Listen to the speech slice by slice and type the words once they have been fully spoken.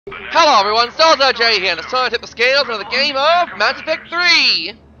Hello everyone, StarsRJ here, and it's time to tip the scales for the game of Mass Effect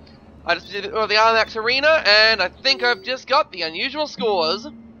 3! I just did the Armax arena, and I think I've just got the unusual scores.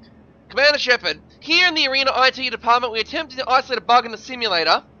 Commander Shepard, here in the arena IT department we attempted to isolate a bug in the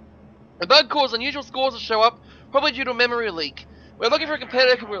simulator. The bug caused unusual scores to show up, probably due to a memory leak. We're looking for a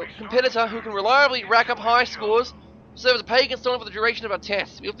competitor who can reliably rack up high scores, serve as a pagan installer for the duration of our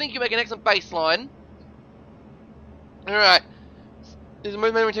tests. We think you make an excellent baseline. Alright. There's a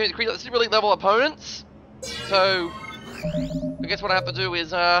movement to create super elite level opponents. So, I guess what I have to do is,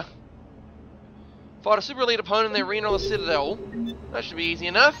 fight a super elite opponent in the arena or the Citadel. That should be easy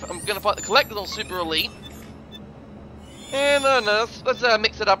enough. I'm gonna fight the Collectors on super elite. And, no, let's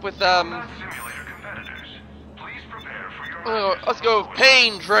mix it up with, let's go with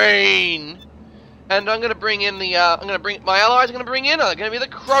Pain Train! And I'm gonna bring in the, my allies are gonna bring in, are gonna be the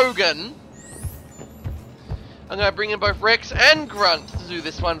Krogan. I'm going to bring in both Rex and Grunt to do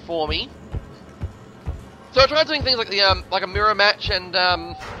this one for me. So I tried doing things like the like a mirror match and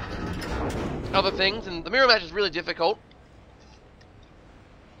other things, and the mirror match is really difficult.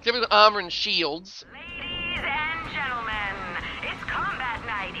 Except with armor and shields. Ladies and gentlemen, it's combat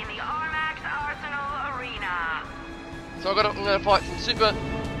night in the Armax Arsenal Arena. So I'm going to fight some super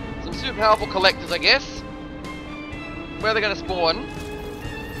powerful collectors, I guess. Where are they going to spawn?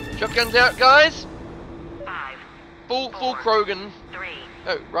 Shotguns out, guys. Full Krogan. 3.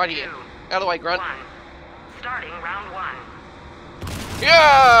 Oh, right here. Out of the way, Grunt. 1. Starting round 1.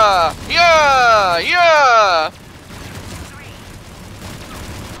 Yeah! Yeah! Yeah!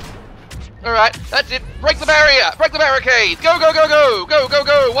 Alright, that's it. Break the barrier! Break the barricade! Go, go, go, go! Go, go,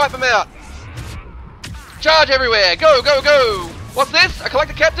 go! Wipe them out! Charge everywhere! Go, go, go! What's this? A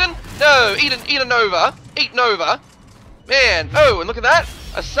collector captain? No, eat a Nova. Eat Nova. Man, oh, and look at that!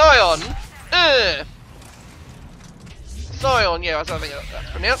 A Scion. Scion, yeah, that's how I think that's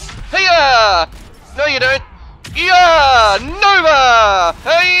pronounced. Hey-ya! No, you don't. Yeah! Nova!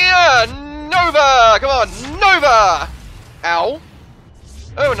 Hey-ya! Nova! Come on, Nova! Ow.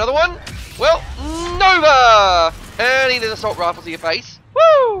 Oh, another one? Well, Nova! And he did assault rifle to your face.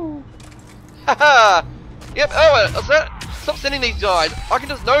 Woo! Haha! Yep, oh, stop sending these guys. I can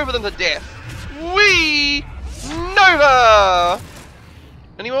just Nova them to death. Whee! Nova!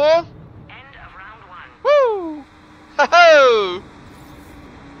 Any more? End of round 1. Woo! Ho-ho!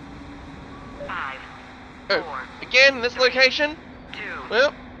 5. Oh, 4. again in this location? 2.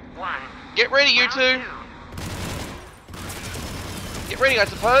 Well, 1. get ready, you two. Get ready, I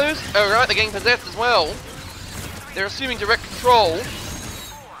suppose. Oh, right, they're getting possessed as well. They're assuming direct control.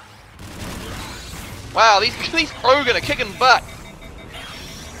 Wow, these Krogan are kicking butt.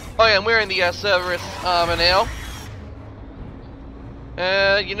 Oh yeah, I'm wearing the Cerberus armor now.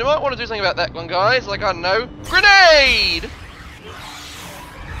 You might want to do something about that one, guys. Like, I don't know. Grenade!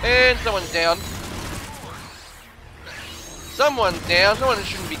 And someone's down. Someone's down. Someone who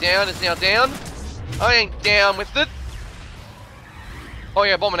shouldn't be down is now down. I ain't down with it. Oh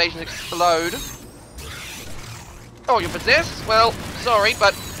yeah, abominations explode. Oh, you're possessed? Well, sorry,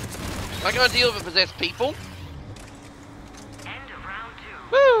 but I can't deal with possessed people. End of round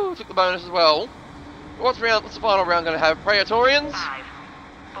 2. Woo! Took the bonus as well. What's the final round going to have? Praetorians? 5.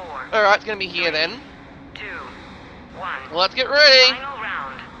 4. Alright, it's going to be here then. 2. 1. Well, let's get ready. Final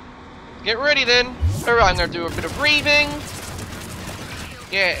round. Get ready then. Alright, I'm going to do a bit of reaving.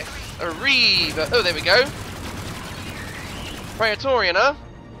 Yes, a reave. Oh, there we go. Praetorian, huh?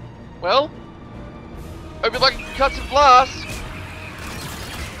 Well, hope you like cuts and blasts.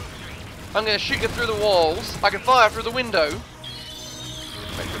 I'm going to shoot you through the walls. I can fire through the window.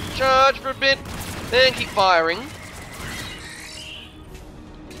 Wait for the charge for a bit. Then keep firing.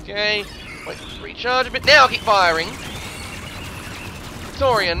 Okay. Wait for it to recharge a bit. Now keep firing.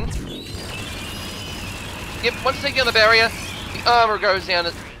 Praetorian. Yep, once you take down the barrier, the armor goes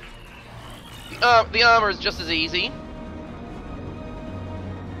down. The armor is just as easy.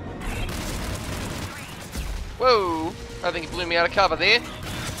 Whoa! I think it blew me out of cover there.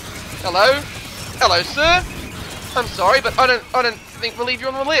 Hello? Hello, sir? I'm sorry, but I don't believe you're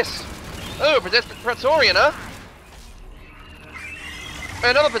on the list. Oh, possessed Praetorian, huh?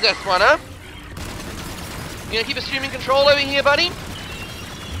 Another possessed one, huh? You gonna keep assuming control over here, buddy?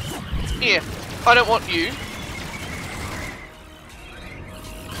 Here, I don't want you.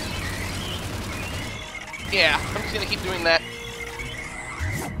 Yeah, I'm just gonna keep doing that.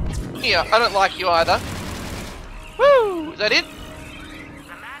 Here, I don't like you either. Woo! Is that it? The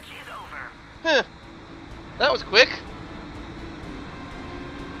match is over. Huh. That was quick.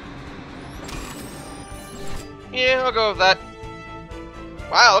 Yeah, I'll go with that.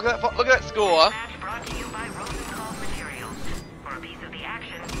 Wow, look at that score. Match brought to you by Rosenthal Materials. For a piece of the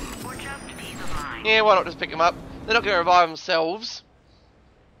action, Yeah, why not just pick them up? They're not going to revive themselves.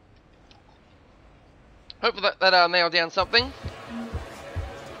 Hopefully that nailed down something.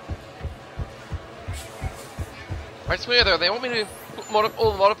 I swear though, they want me to put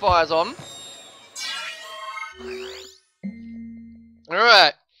all the modifiers on.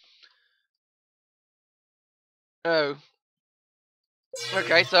 Alright. Oh.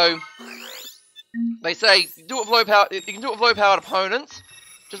 Okay, so they say do it with low power. You can do it with low powered opponents.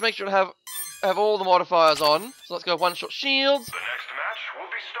 Just make sure to have all the modifiers on. So let's go one shot shields. The next match will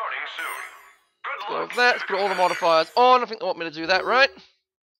be starting soon. Good Go luck. with that. Let's put all the modifiers on. I think they want me to do that, right?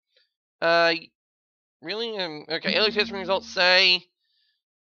 Really? Okay. Early testing results say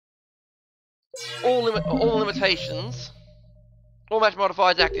all limitations. All match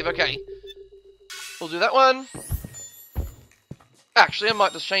modifiers active. Okay. We'll do that one. Actually, I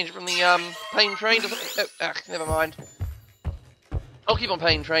might just change it from the pain train to something. Oh, never mind. I'll keep on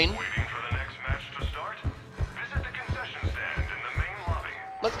pain train. Waiting for the next match to start? Visit the concession stand in the main lobby.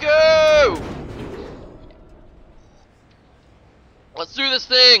 Let's go! Let's do this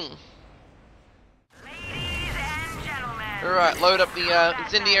thing! Ladies and gentlemen. Alright, load up the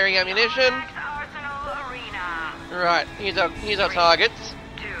incendiary ammunition. Arsenal Arena. Alright, here's our targets.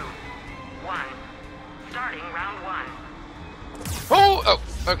 2, 1. Starting round 1. Oh,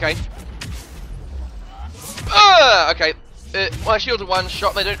 okay. Okay. My shields are one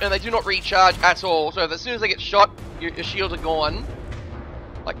shot. They do not recharge at all. So as soon as they get shot, your shields are gone,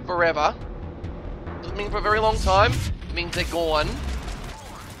 like forever. Doesn't mean for a very long time. It means they're gone.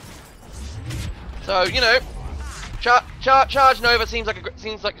 So you know, charge Nova seems like it's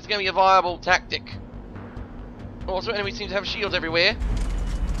going to be a viable tactic. Also, enemies seem to have shields everywhere.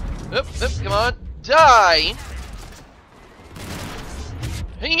 Oop, come on, die!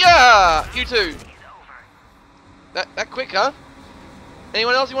 Yeah, you two. That quick, huh?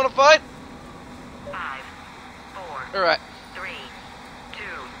 Anyone else you want to fight? 5, 4, Alright, 3, 2,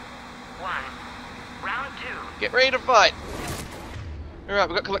 1. Round 2. get ready to fight. Alright,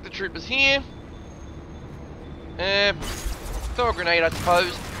 we've got collected troopers here. Throw a grenade, I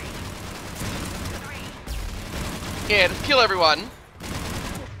suppose. Yeah, just kill everyone.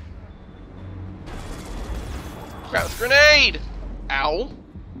 Grab this grenade! Ow.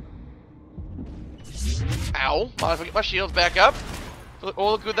 Ow. Might as well get my shields back up. For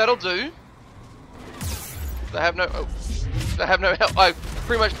all the good that'll do. I have no health. I've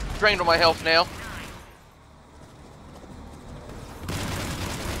pretty much drained all my health now.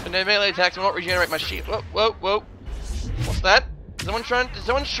 And their melee attacks will not regenerate my shield. Whoa. What's that? Did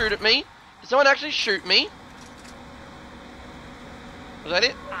someone shoot at me? Did someone actually shoot me? Was that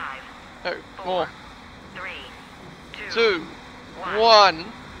it? 5, No, more. 3, 2, 1.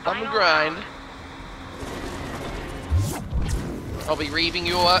 On the grind. I'll be reaving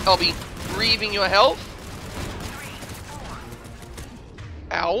your health.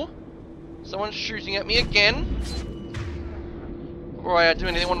 Ow. Someone's shooting at me again. Before I do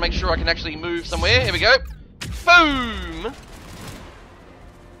anything, I want to make sure I can actually move somewhere. Here we go. Boom!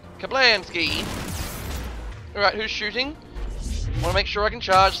 Kablamski. Alright, who's shooting? I want to make sure I can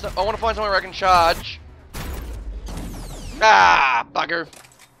charge. I want to find somewhere I can charge. Ah, bugger.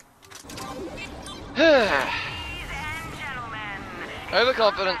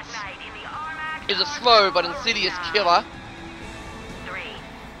 Overconfidence is a slow but insidious killer. 3,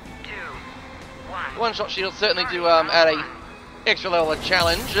 2, 1. One-shot shields certainly do add a extra level of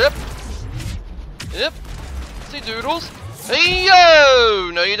challenge. Yep. See doodles. Hey yo!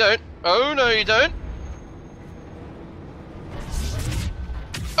 No you don't. Oh no you don't.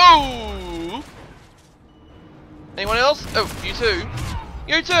 Oh! Anyone else? Oh, you two.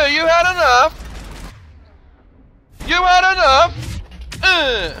 You two, you had enough. You had enough.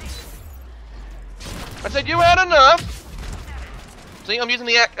 I said you had enough. See, I'm using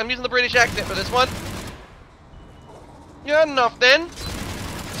the British accent for this one. You had enough then.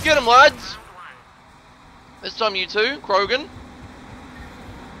 Let's get him, lads. This time you two, Krogan.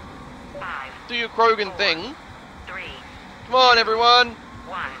 5, Do your Krogan thing. 3, Come on, everyone.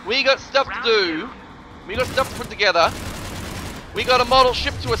 1. We got stuff to do. We got stuff to put together. We got a model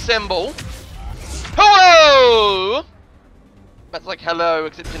ship to assemble. Hello! That's like hello,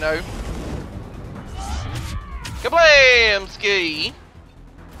 except you know. Kablamski!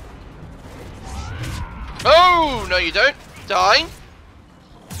 Oh, no you don't. Die.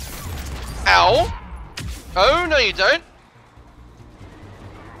 Ow. Oh, no you don't.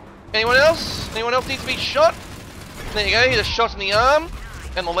 Anyone else? Anyone else needs to be shot? There you go, here's a shot in the arm,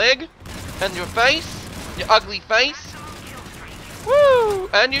 and the leg, and your face, your ugly face. Woo!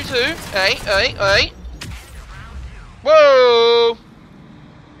 And you too. Hey. Whoa!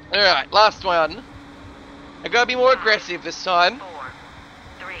 Alright, last one. I gotta be more aggressive this time. 4,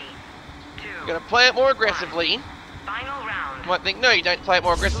 3, 2. Gonna play it more aggressively. Final round. You might think, no, you don't play it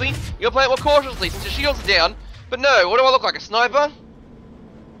more aggressively. You gotta play it more cautiously since your shields are down. But no, what do I look like, a sniper?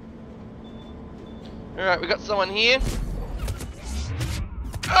 Alright, we got someone here.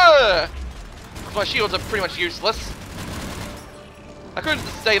 My shields are pretty much useless. I could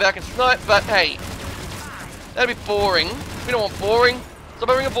just stay back and snipe, but hey, that'd be boring. We don't want boring. Stop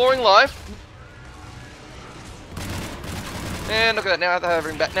having a boring life. And look at that, now I have to have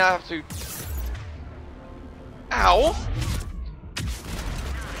everything back. Now I have to... Ow!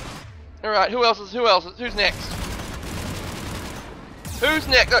 Alright, who's next? Who's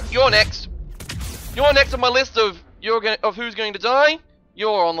next? You're next. You're next on my list of who's going to die.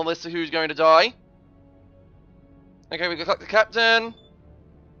 You're on the list of who's going to die. Okay, we got the captain.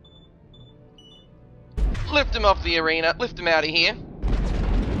 Lift him off the arena. Lift him out of here.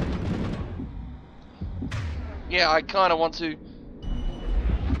 Yeah, I kind of want to...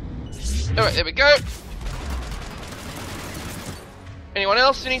 Alright, there we go. Anyone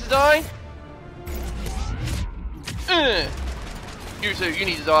else who needs to die? You two, you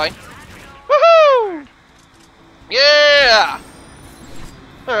need to die. Woohoo! Yeah!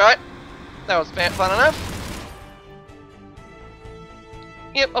 Alright. That was fun enough.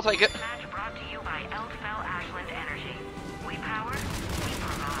 Yep, I'll take it. Match brought to you by Elfell Ashland Energy. We power, we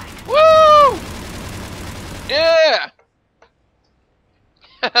provide. Woo! Yeah!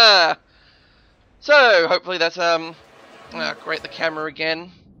 Haha. So, hopefully that's, great, the camera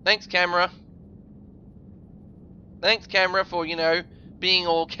again. Thanks, camera. Thanks, camera, for, you know, being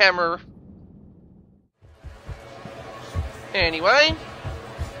all camera. Anyway.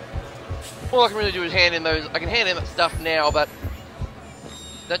 All I can really do is hand in those, I can hand in that stuff now, but...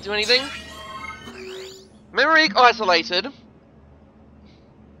 Does that do anything? Memory isolated.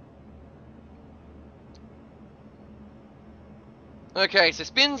 Okay, so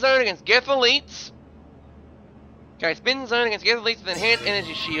spin zone against Geth elites. Okay, spin zone against Geth elites with enhanced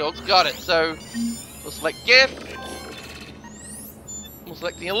energy shields. Got it. So we'll select Geth. We'll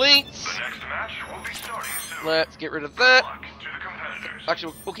select the elites. The next match will be starting soon. Let's get rid of that. Luck to the competitors.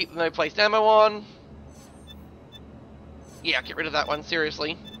 Actually, we'll keep the no placed ammo on. Yeah, get rid of that one.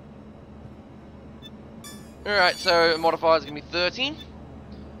 Seriously. All right, so modifier is gonna be 30.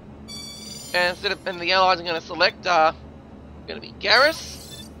 And the allies are gonna select gonna be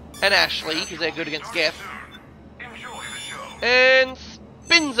Garrus and Ashley because they're good against Geth. Enjoy the show. And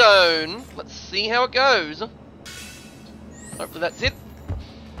spin zone. Let's see how it goes. Hopefully that's it.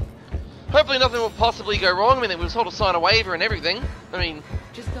 Hopefully nothing will possibly go wrong. I mean, we were told to sign a waiver and everything. I mean,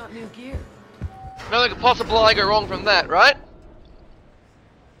 just got new gear. nothing could possibly go wrong from that, right?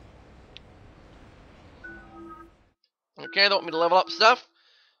 Okay, they want me to level up stuff.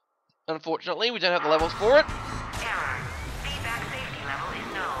 Unfortunately, we don't have the levels for it. Error. Feedback safety level is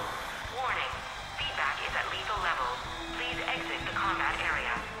no. Warning. Feedback is at lethal level. Please exit the combat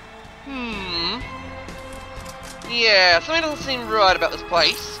area. Yeah, something doesn't seem right about this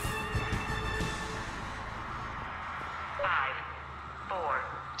place. 5, 4.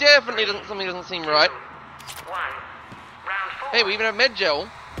 Definitely something doesn't seem right. 1. Round 4. Hey, we even have med gel.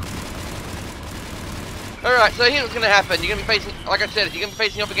 Alright, so here's what's gonna happen. You're gonna be facing, like I said, you're gonna be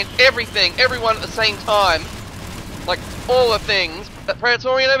facing off against everything, everyone at the same time. Like, all the things. That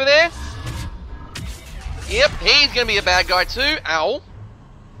Praetorian over there? Yep, he's gonna be a bad guy too. Ow.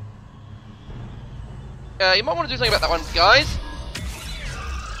 You might want to do something about that one, guys.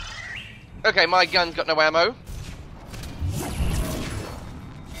 Okay, my gun's got no ammo.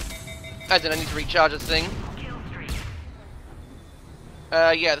 As in, I need to recharge this thing. Kill streak.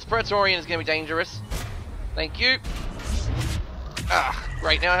 Yeah, this Praetorian is gonna be dangerous. Thank you. Ah,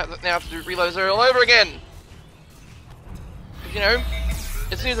 great. Now I have to do reloads all over again. You know,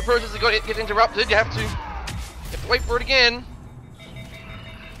 as soon as the process gets interrupted, you have to wait for it again.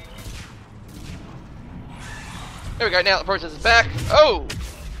 There we go. Now the process is back. Oh,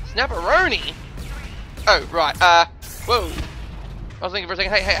 snapperoni. Oh, right. Whoa. I was thinking for a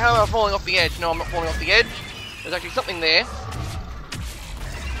second. Hey, how am I falling off the edge? No, I'm not falling off the edge. There's actually something there.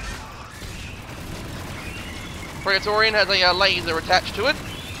 Praetorian has a laser attached to it.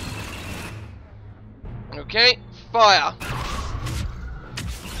 Okay, fire.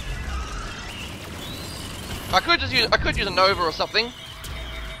 I could use a Nova or something.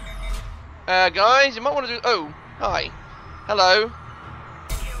 Guys, you might want to do. Oh, hi, hello.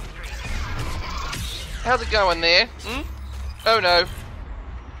 How's it going there? Oh no.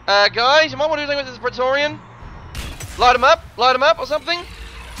 Guys, you might want to do something with this Praetorian. Light him up or something.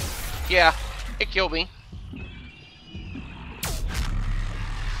 Yeah, it killed me.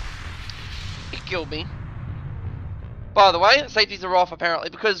 Killed me. By the way, safeties are off apparently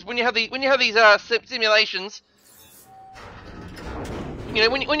because when you have these simulations, you know,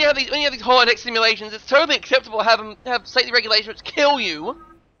 when you have these holodeck simulations, it's totally acceptable to have safety regulations which kill you.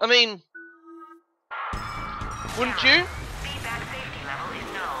 I mean, wouldn't you? Feedback safety level is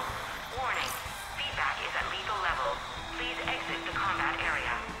no. Warning. Feedback is at lethal level. Please exit the combat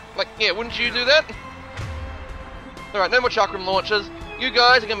area. Like, yeah, wouldn't you do that? Alright, no more chakram launchers. You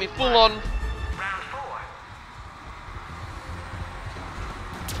guys are gonna be full on. Round 4.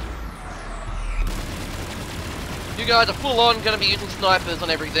 You guys are full on gonna be using snipers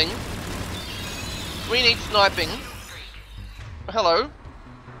on everything. We need sniping. Oh, hello.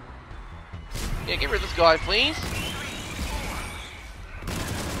 Yeah, get rid of this guy, please.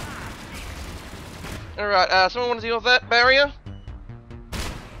 Alright, someone want to deal with that barrier?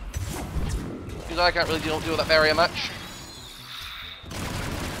 Because I can't really deal with that barrier much.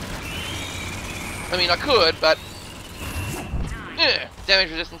 I mean, I could, but... Yeah, damage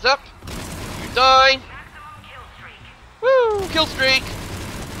resistance up. You die. Woo! Kill streak!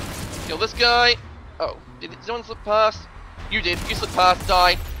 Kill this guy. Oh, did someone slip past? You did. You slipped past.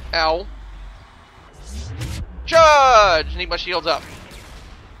 Die. Ow. Charge! I need my shields up.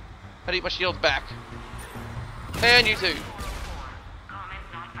 I need my shields back. And you too. Comment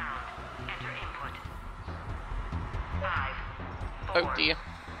not found. Enter input. 5, 4, Oh dear.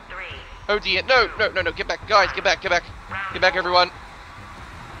 3. Oh dear. No, no, no, no. Get back. Guys, get back, get back. Get back, everyone.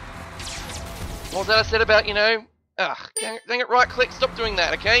 What was that I said about, you know? Ugh, dang it, right click. Stop doing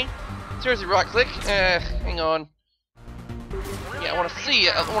that, okay? Seriously, right click. Hang on. Yeah, I want to see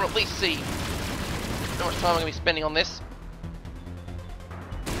it. I want to at least see how much time I'm going to be spending on this.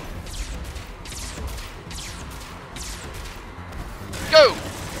 Go!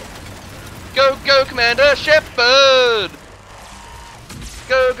 Go, go, Commander Shepard!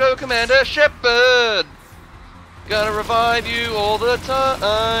 Go, go, Commander Shepard! Gonna revive you all the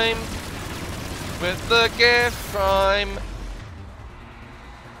time with the gift prime.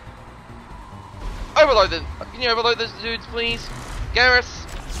 Overload them. Can you overload those dudes, please? Garrus!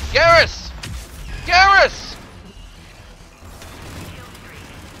 Garrus! Garrus!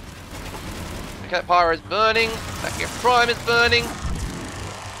 Okay, that pyro is burning. That gift prime is burning.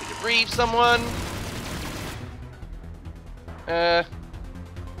 We can breathe someone.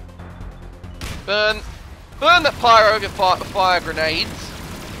 Burn that pyro with your fire grenades.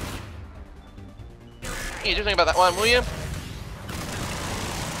 Yeah, do something about that one, will you?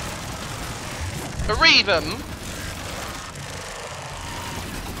 Bereave him.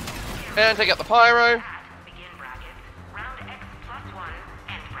 And take out the pyro. Begin brackets. Round X plus 1.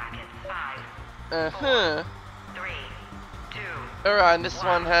 End brackets. 5. Uh-huh. 3, 2. Alright, and this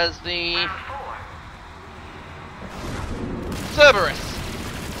one has the Round 4. Cerberus.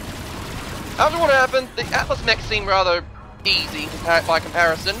 After what happened, the Atlas mechs seem rather easy by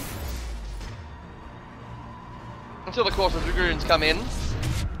comparison. Until the course of Dragoons come in.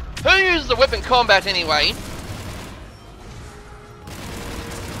 Who uses the whip in combat anyway?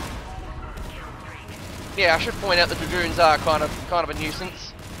 Yeah, I should point out the Dragoons are kind of a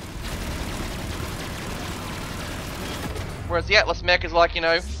nuisance. Whereas the Atlas mech is like, you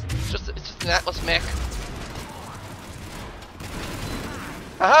know, it's just an Atlas mech.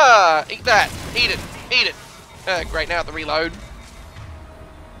 Aha! Eat that! Eat it! Eat it! Great, now I have to reload.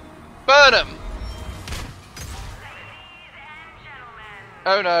 Burn him!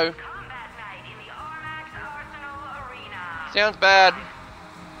 Oh no. Combat night in the Armax Arsenal Arena. Sounds bad.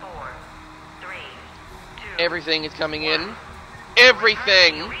 4, 3, 2. Everything is coming in.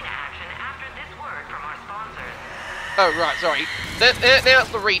 Everything! Arena action after this word from our sponsors. Oh, right, sorry. Now it's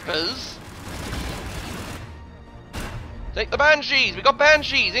the Reapers. Take the Banshees! We got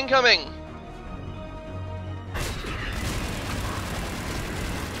Banshees incoming!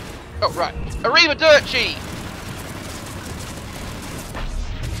 Oh, right. Arriva Dirtchi!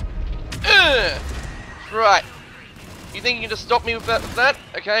 Right. You think you can just stop me with that?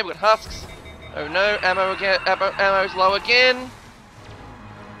 Okay, we've got husks. Oh no, ammo again. Ammo's low again.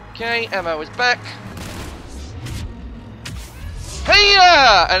 Okay, ammo is back.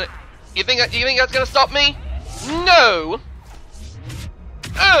 Hey-ya! And you think that's gonna stop me? No!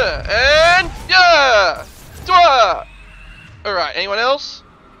 And yeah! Alright, anyone else?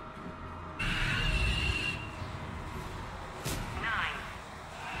 9.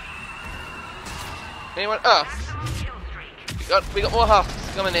 Anyone? Oh, Maximum kill streak. we got more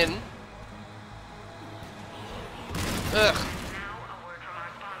husks coming in. Ugh. Now a word from our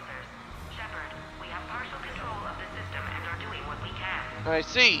sponsors. Shepard, we have partial control of the system and are doing what we can. I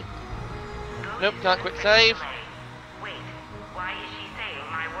see. Go Nope, to can't the quick fix save. delay. Wait, why is she saying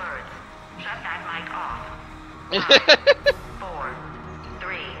my words? Shut that mic off. 4,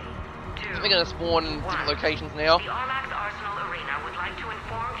 3, 2, We're gonna spawn in different locations now. The Armax Arsenal Arena would like to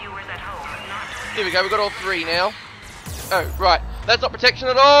inform viewers at home not to... Here we go, we've got all 3 now. Oh, right. That's not protection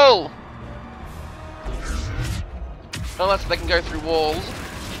at all! Unless they can go through walls.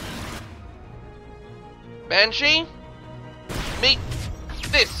 Banshee? Meet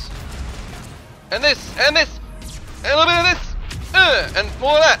this. And this. And this. And a little bit of this. And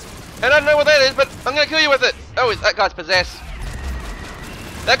more of that. And I don't know what that is, but I'm gonna kill you with it. Oh, that guy's possessed.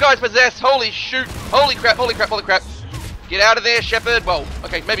 That guy's possessed. Holy shoot. Holy crap, holy crap, holy crap. Get out of there, Shepard. Well,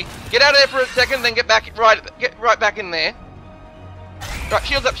 okay, maybe get out of there for a second, then get right back in there. Right,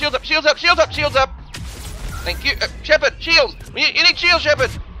 shields up, shields up, shields up, shields up, shields up. Thank you. Shepard, shields. You need shields, Shepard.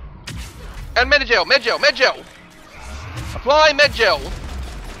 And Medgel, Medgel, Medgel. Apply Medgel.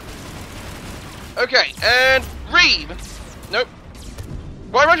 Okay, and Reeve. Nope.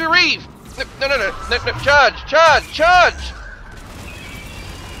 Why don't you Reeve? No, no, no, no, no. Charge, charge, charge.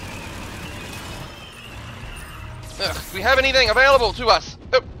 Ugh, do we have anything available to us?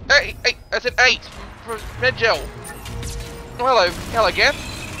 Oh, 8, I said 8 for Medgel. Oh, hello, hello, Geth.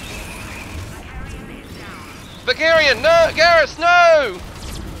 Vicarian, no, Garrus, no.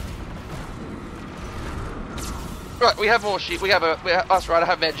 Right, we have more sheep. That's right. I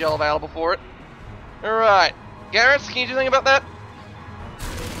have Medgel available for it. All right, Garrus, can you do anything about that?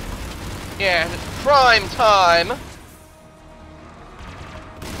 Yeah, it's prime time.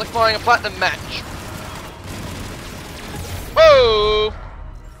 It's like buying a platinum match. Whoa!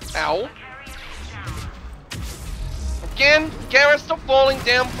 Ow! Again, Garrus, stop falling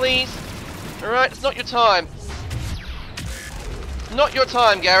down, please. All right, it's not your time. Not your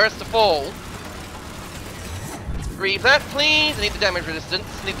time, Garrus, to fall. Reeve that, please. I need the damage resistance.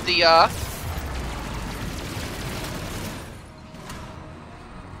 I need the DR.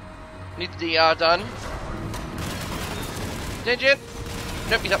 Need the DR done. Did you?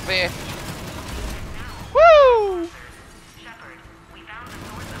 Nope, he's up there. Woo! Shepard, we found the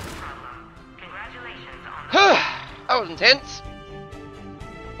source of the problem. Congratulations on the... That was intense.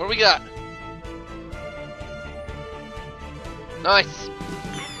 What do we got? Nice. This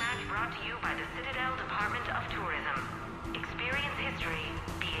match brought to you by the Citadel Department of Tourism. Experience history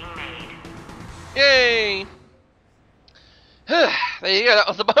being made. Yay! There you go, that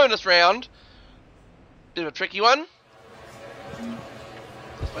was the bonus round. Bit of a tricky one.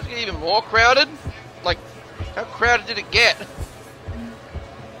 It's supposed to get even more crowded? Like, how crowded did it get?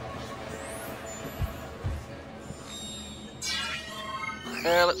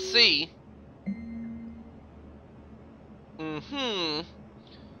 Let's see. The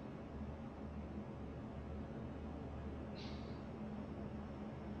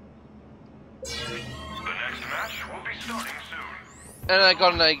next match will be starting soon. And I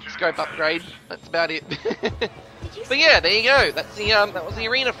got a scope upgrade. That's about it. But yeah, there you go. That's the that was the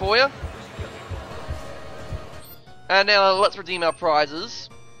arena for you. And now let's redeem our prizes.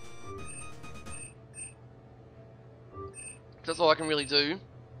 That's all I can really do.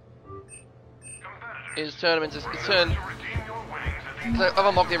 Is turn them into turn. To redeem your winnings at the So I've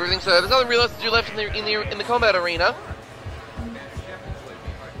unlocked everything. So there's nothing really else to do left in the combat arena.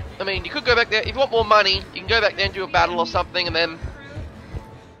 I mean, you could go back there if you want more money. You can go back there and do a battle or something, and then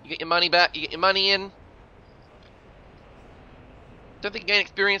you get your money back. You get your money in. Don't think you gain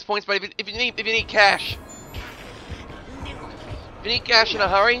experience points, but if you need cash, if you need cash in a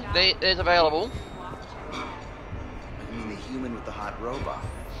hurry, there's available. I mean the human with the hot robot.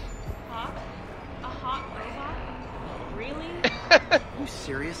 Hot? A hot robot? Really? Are you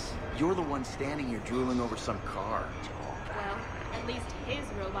serious? You're the one standing here drooling over some car. Well, at least his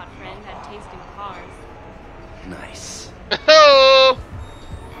robot friend had taste in cars. Nice. Oh!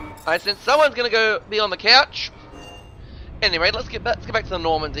 I sense someone's gonna go be on the couch. Anyway, let's get back to the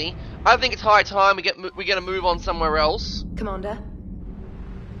Normandy. I think it's high time we get a move on somewhere else. Commander?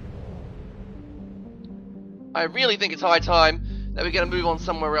 I really think it's high time that we get a move on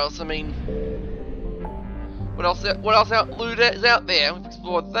somewhere else. I mean, what else is out there? We've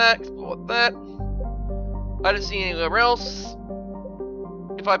explored that, I don't see anywhere else.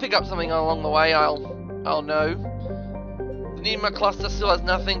 If I pick up something along the way, I'll know. The Enigma cluster still has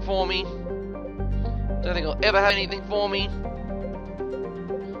nothing for me. Don't think I'll ever have anything for me.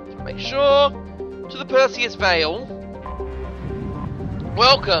 So make sure to the Perseus Vale.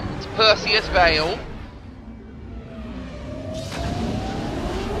 Welcome to Perseus Vale.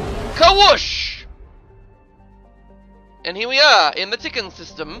 Kawoosh! And here we are in the Tikkun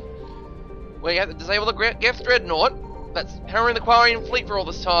system, where you have to disable the Geth Dreadnought. That's harrowing the Quarian fleet for all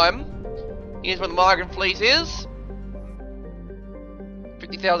this time. Here's where the Margan fleet is.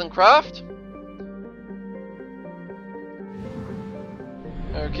 50,000 craft.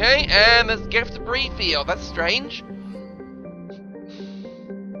 Okay, and there's Geth debris field. That's strange.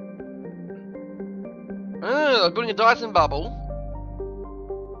 Oh, building a Dyson bubble.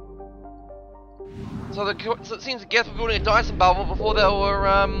 So it seems the Geth were building a Dyson bubble before they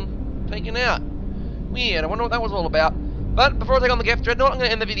were taken out. Weird. I wonder what that was all about. But before I take on the Geth Dreadnought, I'm going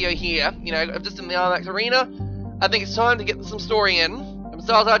to end the video here. You know, just in the Armax arena. I think it's time to get some story in. I'm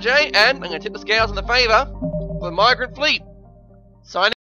Styles RJ, and I'm going to tip the scales in the favour of the Migrant Fleet. Signing.